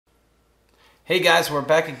Hey guys, we're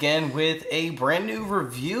back again with a brand new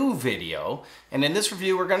review video, and in this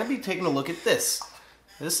review we're going to be taking a look at this.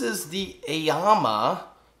 This is the Aiyima,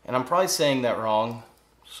 and I'm probably saying that wrong.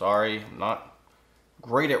 Sorry, I'm not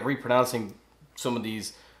great at repronouncing some of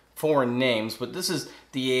these foreign names, but this is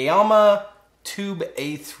the Aiyima Tube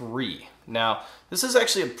A-3. Now, this is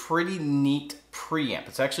actually a pretty neat preamp.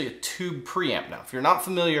 It's actually a tube preamp. Now, if you're not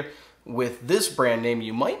familiar with this brand name,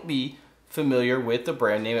 you might be familiar with the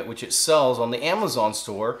brand name at which it sells on the Amazon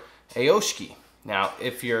store, Aiyima. Now,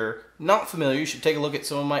 if you're not familiar, you should take a look at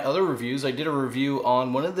some of my other reviews. I did a review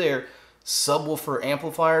on one of their subwoofer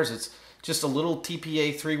amplifiers. It's just a little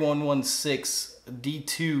TPA 3116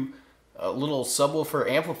 D2 little subwoofer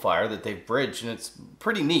amplifier that they've bridged, and it's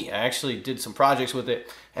pretty neat. I actually did some projects with it,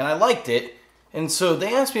 and I liked it. And so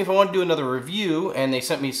they asked me if I wanted to do another review, and they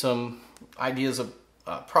sent me some ideas of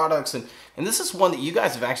products, and this is one that you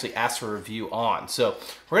guys have actually asked for a review on. So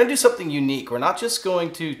we're going to do something unique. We're not just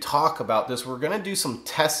going to talk about this, we're going to do some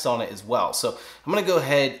tests on it as well. So I'm going to go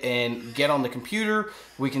ahead and get on the computer.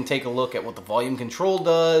 We can take a look at what the volume control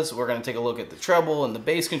does. We're going to take a look at the treble and the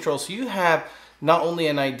bass control, so you have not only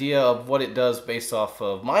an idea of what it does based off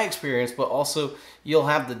of my experience, but also you'll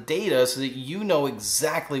have the data so that you know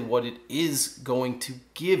exactly what it is going to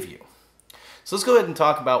give you. So let's go ahead and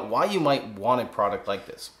talk about why you might want a product like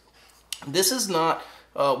this. This is not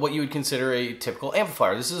what you would consider a typical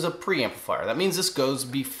amplifier. This is a preamplifier. That means this goes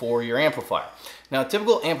before your amplifier. Now, a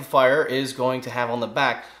typical amplifier is going to have on the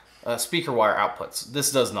back speaker wire outputs.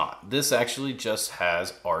 This does not. This actually just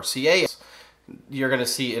has RCA. You're going to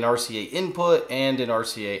see an RCA input and an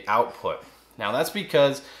RCA output. Now, that's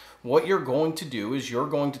because what you're going to do is you're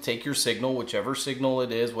going to take your signal, whichever signal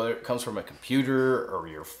it is, whether it comes from a computer or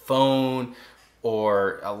your phone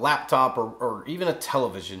or a laptop or even a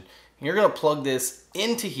television, and you're going to plug this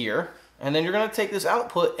into here, and then you're going to take this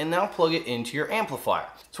output and now plug it into your amplifier.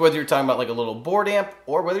 So whether you're talking about like a little board amp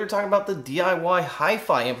or whether you're talking about the DIY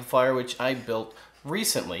hi-fi amplifier, which I built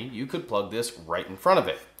recently, you could plug this right in front of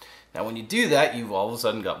it. Now when you do that, you've all of a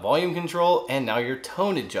sudden got volume control and now your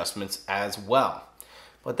tone adjustments as well.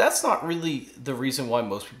 But that's not really the reason why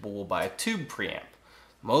most people will buy a tube preamp.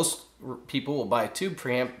 Most people will buy a tube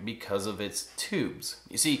preamp because of its tubes.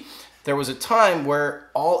 You see, there was a time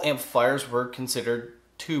where all amplifiers were considered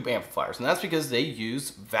tube amplifiers, and that's because they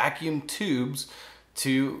used vacuum tubes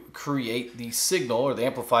to create the signal, or to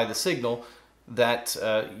amplify the signal that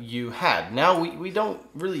you had. Now we don't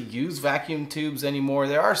really use vacuum tubes anymore.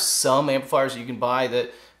 There are some amplifiers you can buy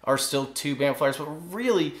that are still tube amplifiers, but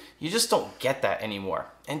really you just don't get that anymore.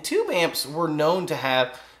 And tube amps were known to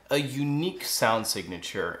have a unique sound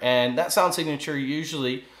signature, and that sound signature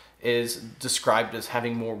usually is described as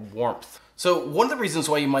having more warmth. So one of the reasons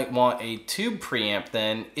why you might want a tube preamp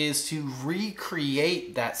then is to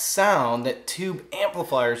recreate that sound that tube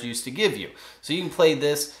amplifiers used to give you. So you can play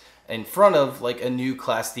this in front of like a new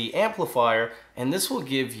Class D amplifier, and this will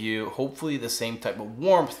give you hopefully the same type of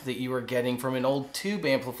warmth that you were getting from an old tube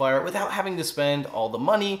amplifier without having to spend all the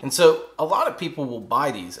money. And so a lot of people will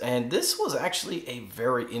buy these, and this was actually a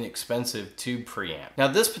very inexpensive tube preamp. Now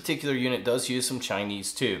this particular unit does use some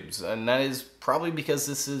Chinese tubes, and that is probably because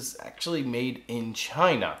this is actually made in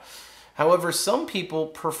China. However, some people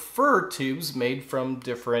prefer tubes made from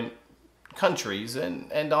different countries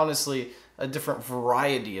and honestly a different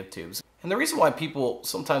variety of tubes. And the reason why people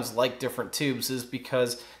sometimes like different tubes is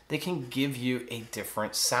because they can give you a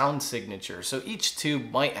different sound signature. So each tube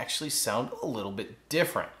might actually sound a little bit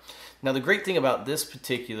different. Now the great thing about this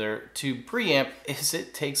particular tube preamp is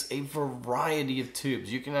it takes a variety of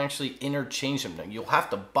tubes. You can actually interchange them. Now you'll have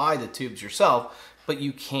to buy the tubes yourself, but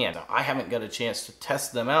you can. Now, I haven't got a chance to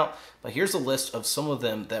test them out, but here's a list of some of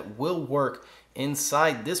them that will work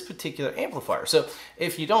inside this particular amplifier. So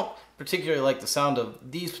if you don't particularly like the sound of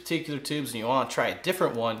these particular tubes and you want to try a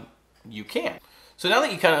different one, you can. So now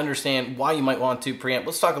that you kind of understand why you might want a tube preamp,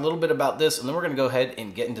 let's talk a little bit about this, and then we're going to go ahead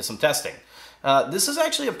and get into some testing. This is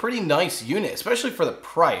actually a pretty nice unit, especially for the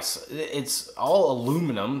price. It's all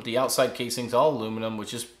aluminum. The outside casing's all aluminum,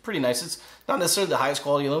 which is pretty nice. It's not necessarily the highest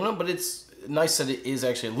quality aluminum, but it's nice that it is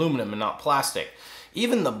actually aluminum and not plastic.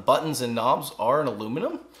 Even the buttons and knobs are in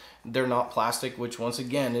aluminum. They're not plastic, which once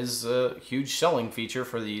again is a huge selling feature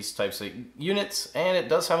for these types of units. And it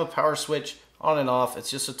does have a power switch on and off.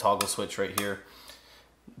 It's just a toggle switch right here.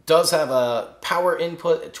 It does have a power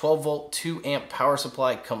input, a 12 volt 2 amp power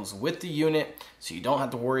supply comes with the unit, so you don't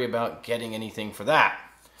have to worry about getting anything for that.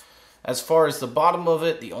 As far as the bottom of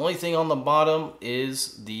it, the only thing on the bottom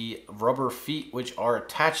is the rubber feet, which are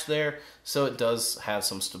attached there, so it does have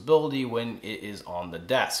some stability when it is on the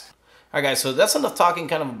desk. Alright guys, so that's enough talking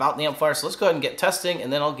kind of about the amplifier, so let's go ahead and get testing,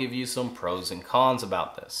 and then I'll give you some pros and cons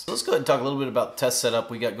about this. So let's go ahead and talk a little bit about the test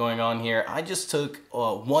setup we got going on here. I just took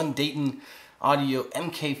one Dayton Audio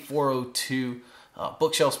MK402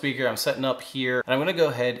 bookshelf speaker I'm setting up here, and I'm going to go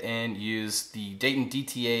ahead and use the Dayton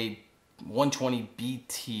DTA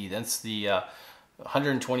 120BT. That's the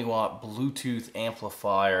 120 watt Bluetooth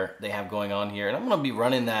amplifier they have going on here, and I'm going to be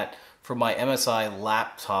running that for my MSI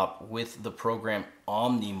laptop with the program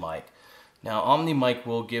OmniMic. Now, OmniMic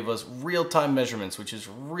will give us real-time measurements, which is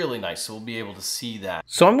really nice, so we'll be able to see that.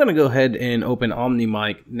 So I'm going to go ahead and open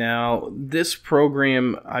OmniMic. Now, this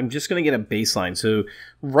program, I'm just going to get a baseline. So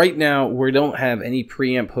right now, we don't have any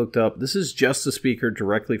preamp hooked up. This is just a speaker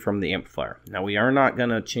directly from the amplifier. Now, we are not going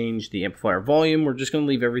to change the amplifier volume. We're just going to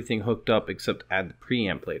leave everything hooked up except add the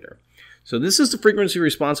preamp later. So this is the frequency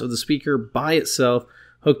response of the speaker by itself,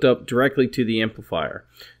 hooked up directly to the amplifier.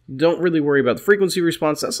 Don't really worry about the frequency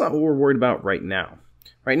response. That's not what we're worried about right now.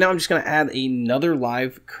 Right now, I'm just going to add another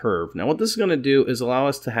live curve. Now, what this is going to do is allow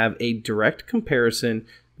us to have a direct comparison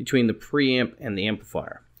between the preamp and the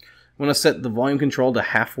amplifier. I'm going to set the volume control to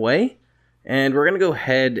halfway, and we're going to go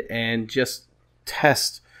ahead and just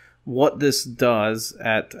test what this does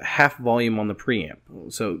at half volume on the preamp.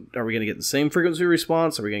 So, are we going to get the same frequency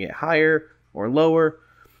response? Are we going to get higher or lower?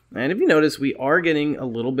 And if you notice, we are getting a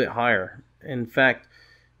little bit higher. In fact,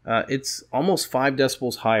 it's almost 5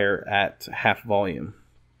 decibels higher at half volume.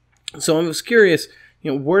 So I was curious,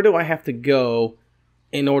 where do I have to go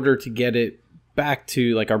in order to get it back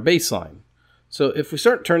to like our baseline? So if we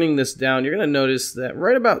start turning this down, you're going to notice that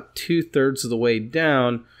right about 2/3 of the way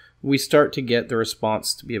down, we start to get the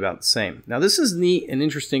response to be about the same. Now this is neat and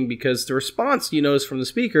interesting because the response, you notice from the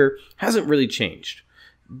speaker, hasn't really changed.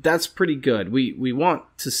 That's pretty good. We want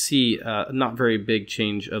to see a not very big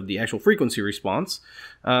change of the actual frequency response.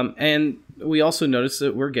 And we also notice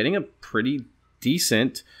that we're getting a pretty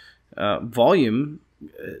decent volume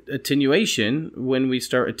attenuation when we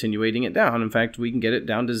start attenuating it down. In fact, we can get it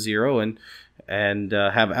down to 0 and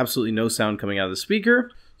have absolutely no sound coming out of the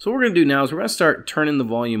speaker. So what we're going to do now is we're going to start turning the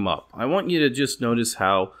volume up. I want you to just notice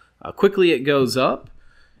how quickly it goes up.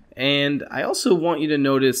 And I also want you to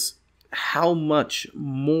notice how much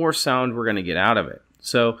more sound we're going to get out of it.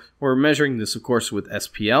 So we're measuring this, of course, with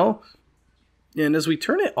SPL. And as we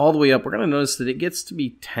turn it all the way up, we're going to notice that it gets to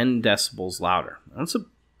be 10 decibels louder. That's a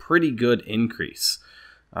pretty good increase.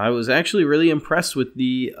 I was actually really impressed with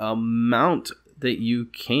the amount that you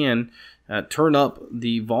can turn up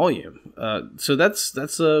the volume. So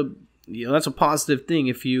that's a positive thing.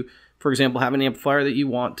 If you, for example, have an amplifier that you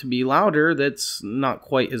want to be louder that's not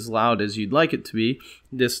quite as loud as you'd like it to be,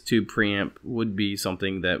 this tube preamp would be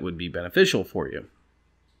something that would be beneficial for you.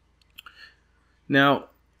 Now,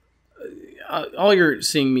 all you're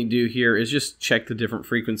seeing me do here is just check the different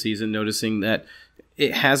frequencies and noticing that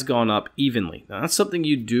it has gone up evenly. Now, that's something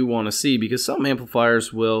you do want to see because some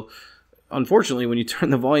amplifiers will, unfortunately, when you turn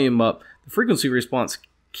the volume up, the frequency response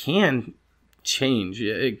can change.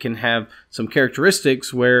 It can have some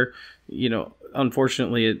characteristics where,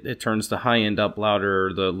 unfortunately, it turns the high end up louder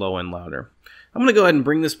or the low end louder. I'm going to go ahead and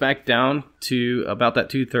bring this back down to about that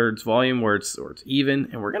 2/3 volume where it's even,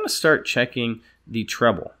 and we're going to start checking the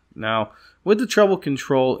treble. Now, with the treble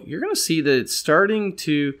control, you're going to see that it's starting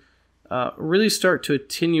to really start to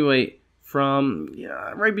attenuate from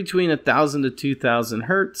right between 1,000 to 2,000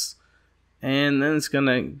 hertz. And then it's going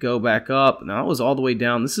to go back up. Now, it was all the way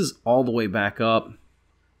down. This is all the way back up.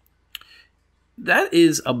 That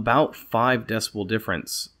is about 5 decibel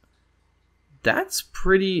difference. That's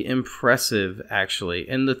pretty impressive, actually.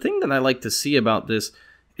 And the thing that I like to see about this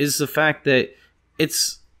is the fact that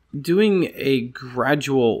it's doing a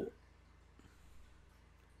gradual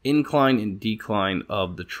incline and decline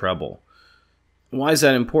of the treble. Why is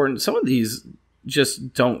that important? Some of these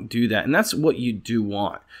just don't do that, and that's what you do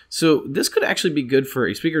want. So this could actually be good for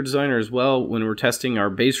a speaker designer as well when we're testing our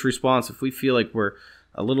bass response. If we feel like we're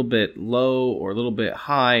a little bit low or a little bit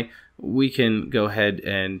high, we can go ahead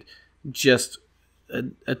and just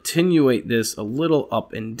attenuate this a little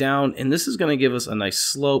up and down, and this is going to give us a nice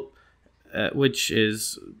slope, which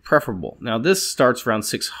is preferable. Now this starts around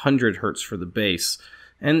 600 hertz for the bass,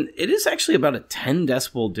 and it is actually about a 10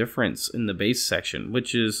 decibel difference in the bass section,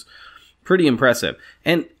 which is pretty impressive.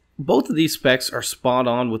 And both of these specs are spot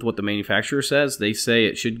on with what the manufacturer says. They say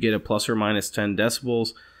it should get a plus or minus 10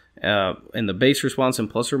 decibels in the bass response and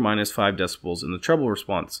plus or minus 5 decibels in the treble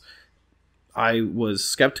response. I was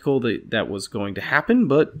skeptical that that was going to happen,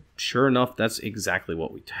 but sure enough, that's exactly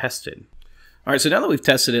what we tested. All right, so now that we've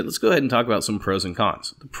tested it, let's go ahead and talk about some pros and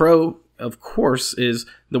cons. The pro of course, is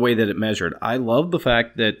the way that it measured. I love the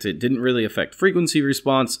fact that it didn't really affect frequency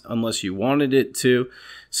response unless you wanted it to.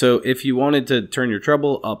 So if you wanted to turn your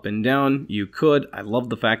treble up and down, you could. I love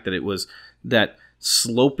the fact that it was that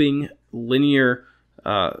sloping linear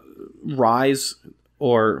rise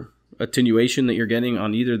or attenuation that you're getting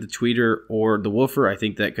on either the tweeter or the woofer. I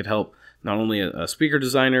think that could help not only a speaker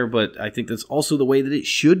designer, but I think that's also the way that it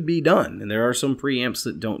should be done. And there are some preamps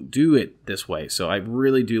that don't do it this way. So I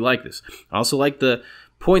really do like this. I also like the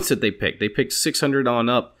points that they picked. They picked 600 on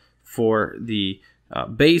up for the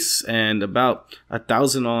bass and about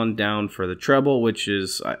 1,000 on down for the treble, which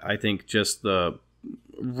is, I think, just the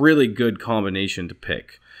really good combination to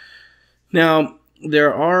pick. Now,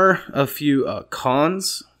 there are a few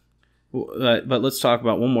cons, but let's talk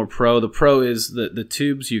about one more pro. The pro is the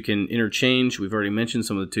tubes you can interchange. We've already mentioned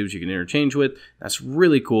some of the tubes you can interchange with. That's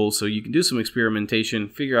really cool. So you can do some experimentation,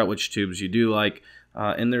 figure out which tubes you do like,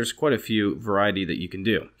 and there's quite a few variety that you can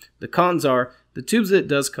do. The cons are the tubes that it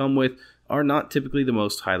does come with are not typically the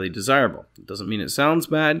most highly desirable. It doesn't mean it sounds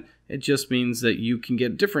bad. It just means that you can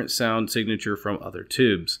get different sound signature from other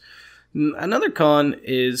tubes. Another con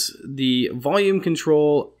is the volume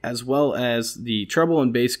control as well as the treble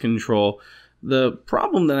and bass control. The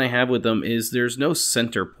problem that I have with them is there's no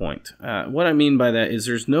center point. What I mean by that is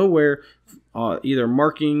there's nowhere either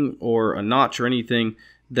marking or a notch or anything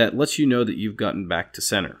that lets you know that you've gotten back to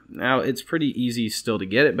center. Now, it's pretty easy still to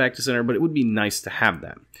get it back to center, but it would be nice to have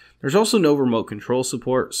that. There's also no remote control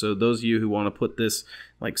support, so those of you who want to put this,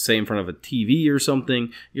 like say in front of a TV or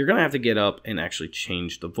something, you're going to have to get up and actually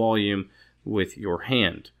change the volume with your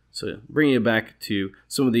hand. So bringing it back to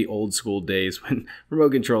some of the old school days when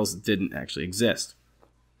remote controls didn't actually exist.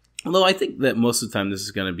 Although I think that most of the time this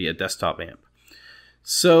is going to be a desktop amp.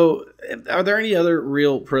 So are there any other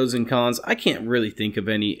real pros and cons? I can't really think of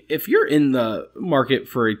any. If you're in the market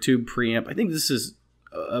for a tube preamp, I think this is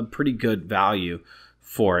a pretty good value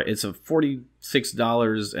for it. It's a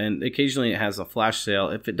 $46 and occasionally it has a flash sale.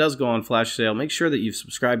 If it does go on flash sale, make sure that you've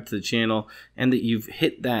subscribed to the channel and that you've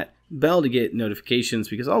hit that bell to get notifications,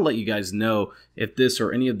 because I'll let you guys know if this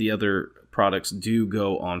or any of the other products do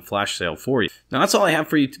go on flash sale for you. Now that's all I have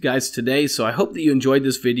for you guys today, so I hope that you enjoyed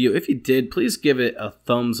this video. If you did, please give it a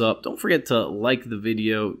thumbs up. Don't forget to like the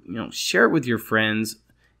video, share it with your friends,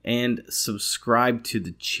 and subscribe to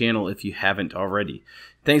the channel if you haven't already.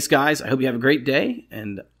 Thanks, guys. I hope you have a great day,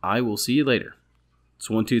 and I will see you later. It's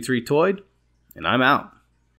 123 Toyd, and I'm out.